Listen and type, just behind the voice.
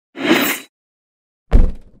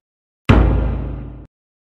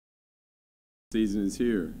Season is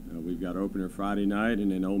here. We've got opener Friday night, and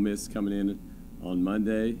then Ole Miss coming in on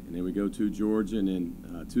Monday, and then we go to Georgia, and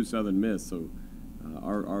then to Southern Miss. So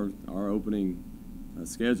our opening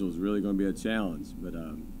schedule is really going to be a challenge. But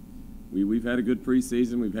we've had a good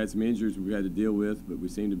preseason. We've had some injuries we've had to deal with, but we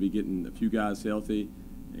seem to be getting a few guys healthy.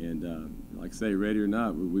 And like I say, ready or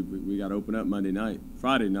not, we got to open up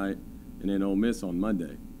Friday night, and then Ole Miss on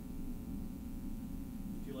Monday. Do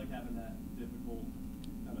you like having that difficult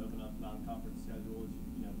kind of open up non-conference schedule,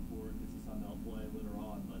 before it gets to Sun Belt play later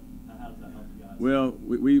on? But how does that help you guys? Well,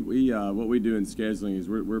 what we do in scheduling is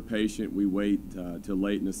we're patient. We wait till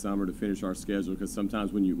late in the summer to finish our schedule, because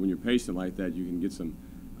sometimes when you're patient like that, you can get some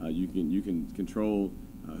you can control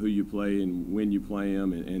who you play and when you play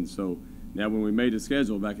them, and so. Now, when we made the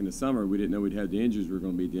schedule back in the summer, we didn't know we'd have the injuries we were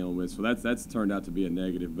going to be dealing with, so that's turned out to be a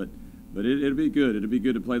negative. But it'll be good. It'll be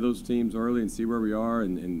good to play those teams early and see where we are,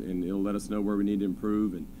 and it'll let us know where we need to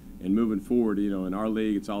improve. And moving forward, in our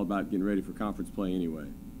league, it's all about getting ready for conference play anyway.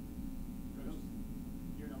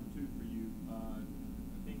 Year number 2 for you.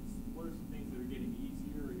 What are some things that are getting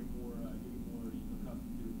easier, or you're getting more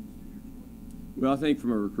accustomed to in this year? Well, I think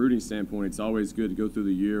from a recruiting standpoint, it's always good to go through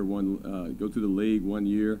the year, go through the league 1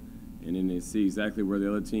 year, and then they see exactly where the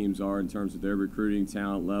other teams are in terms of their recruiting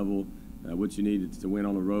talent level, what you need to win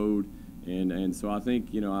on the road. And so I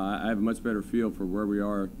think, I have a much better feel for where we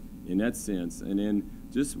are in that sense. And then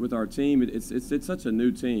just with our team, it's such a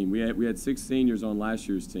new team. We had 6 seniors on last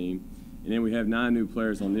year's team, and then we have 9 new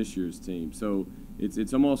players on this year's team. So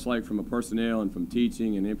it's almost like, from a personnel and from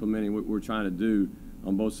teaching and implementing what we're trying to do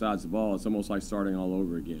on both sides of the ball, it's almost like starting all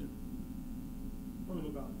over again. Tell me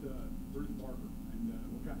about Bruce Parker and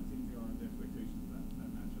what kind of team they are and the expectations of that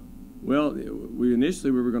matchup. Well, we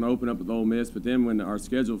were going to open up with Ole Miss, but then when our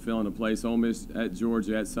schedule fell into place, Ole Miss at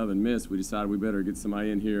Georgia, at Southern Miss, we decided we better get somebody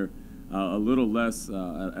in here a little less at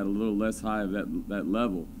a little less high of that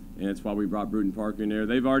level, and that's why we brought Bruton Parker in there.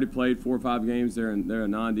 They've already played 4 or 5 games. They're a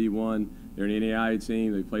non-D1. They're an NAIA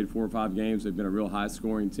team. They've played 4 or 5 games. They've been a real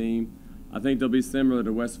high-scoring team. I think they'll be similar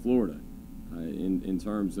to West Florida in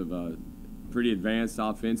terms of pretty advanced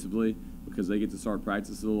offensively, because they get to start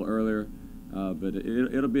practice a little earlier. But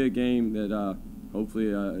it'll be a game that hopefully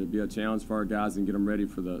it'll be a challenge for our guys and get them ready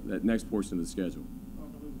for that next portion of the schedule. Talk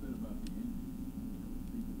a little bit about the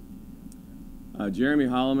injuries. Jeremy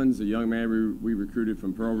Holloman's a young man we recruited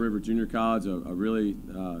from Pearl River Junior College, a really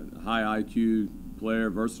high IQ player,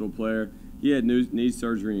 versatile player. He had knee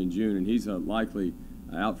surgery in June, and he's likely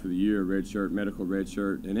out for the year, medical red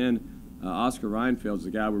shirt. And then Oscar Reinfeld's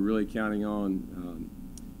the guy we're really counting on,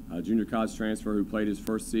 junior college transfer who played his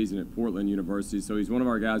first season at Portland University. So he's one of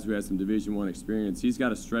our guys who has some Division I experience. He's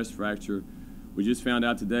got a stress fracture. We just found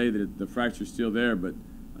out today that the fracture's still there, but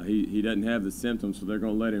he doesn't have the symptoms, so they're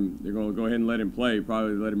going to go ahead and let him play,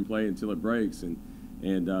 probably let him play until it breaks. And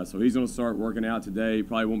so he's going to start working out today. He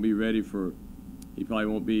probably won't be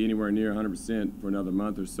anywhere near 100% for another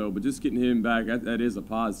month or so, but just getting him back, that is a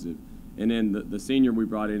positive. And then the senior we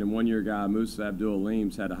brought in, a 1-year guy, Musa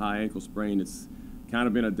Abdul-Aleem's had a high ankle sprain. It's kind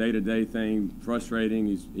of been a day-to-day thing, frustrating.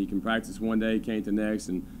 He can practice one day, can't the next,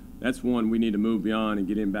 and that's one we need to move beyond and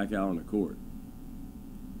get him back out on the court.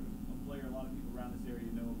 A player a lot of people around this area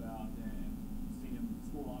know about, and seen him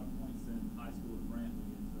score a lot of points in high school at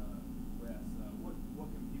Brantley is Wes. What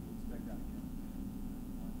can people expect out of him?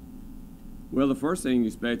 Well, the first thing you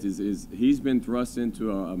expect is he's been thrust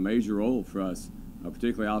into a major role for us,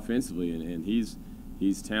 particularly offensively, and he's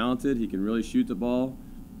talented. He can really shoot the ball.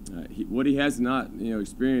 What he has not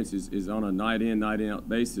experienced is on a night in, night out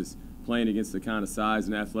basis, playing against the kind of size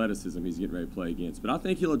and athleticism he's getting ready to play against. But I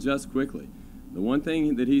think he'll adjust quickly. The one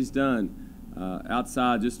thing that he's done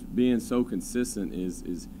outside just being so consistent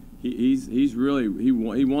is he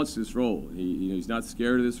wants this role. He's not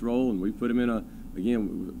scared of this role, and we put him in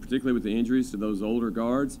again, particularly with the injuries to those older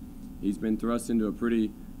guards, he's been thrust into a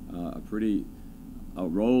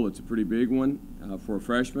role. It's a pretty big one for a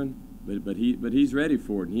freshman. But he's ready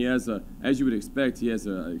for it. And he has as you would expect, he has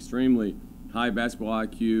an extremely high basketball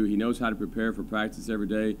IQ. He knows how to prepare for practice every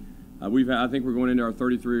day. I think we're going into our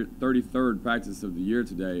 33rd practice of the year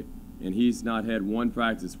today, and he's not had one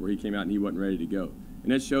practice where he came out and he wasn't ready to go.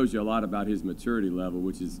 And that shows you a lot about his maturity level,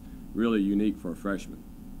 which is really unique for a freshman.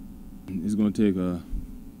 It's going to take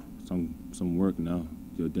some work now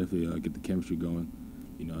to definitely get the chemistry going,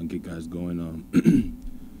 and get guys going.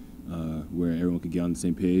 Where everyone can get on the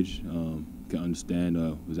same page, can understand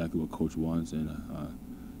exactly what coach wants, and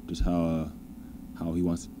just how he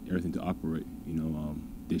wants everything to operate.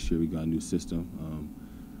 This year we got a new system,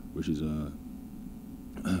 which is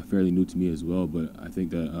fairly new to me as well. But I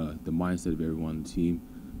think that the mindset of everyone on the team,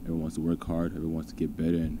 everyone wants to work hard, everyone wants to get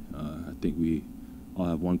better, and I think we all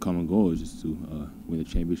have one common goal, is just to win the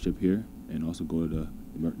championship here and also go to the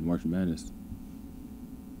March Madness.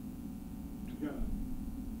 You got a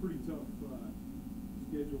pretty tough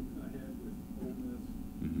schedule ahead with Ole Miss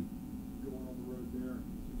going on the road there.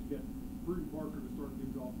 Since you got Bruton Parker to start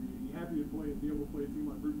things off, are you happy to be able to play a team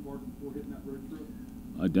like Bruton Parker before hitting that road trip?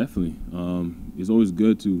 Definitely. It's always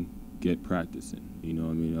good to get practice in.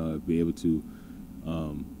 Be able to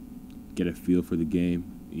get a feel for the game.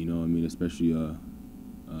 Especially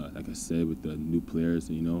like I said, with the new players,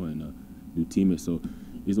 and new teammates. So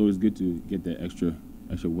it's always good to get that extra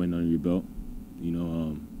win under your belt.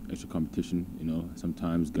 Extra competition.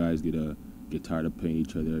 Sometimes guys get tired of playing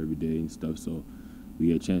each other every day and stuff. So we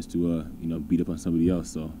get a chance to beat up on somebody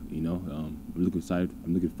else. So I'm looking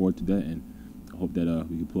forward to that, and I hope that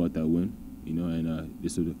we can pull out that win. And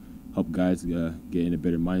this will help guys get in a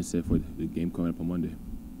better mindset for the game coming up on Monday.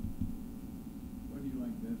 What do you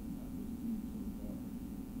like best about this team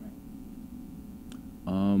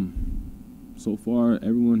so far? So far,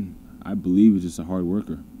 everyone, I believe, is just a hard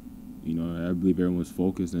worker. I believe everyone's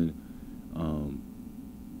focused, and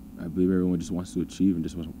I believe everyone just wants to achieve and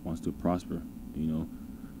just wants to prosper.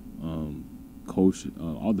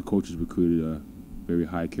 All the coaches recruited very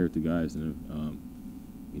high character guys, and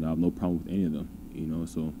I have no problem with any of them.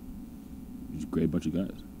 So just a great bunch of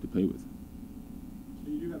guys to play with.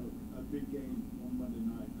 You do have a big game on Monday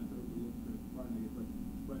night, not to overlook the Friday night,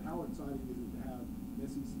 but how exciting is it to have an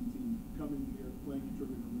SEC team coming here, playing at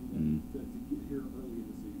Tribune Arena, to get here early in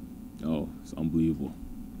the season? Oh, it's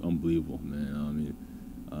unbelievable, man.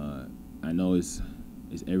 I know it's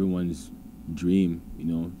everyone's dream,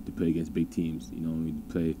 to play against big teams. To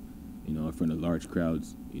play, in front of large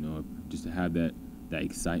crowds. Just to have that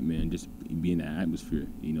excitement and just be in that atmosphere.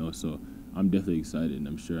 So I'm definitely excited, and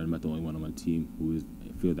I'm sure I'm not the only one on my team who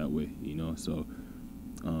feel that way. So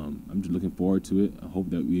I'm just looking forward to it. I hope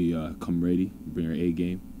that we come ready, bring our A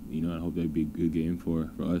game. I hope that'd be a good game for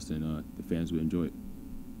us, and the fans will enjoy it.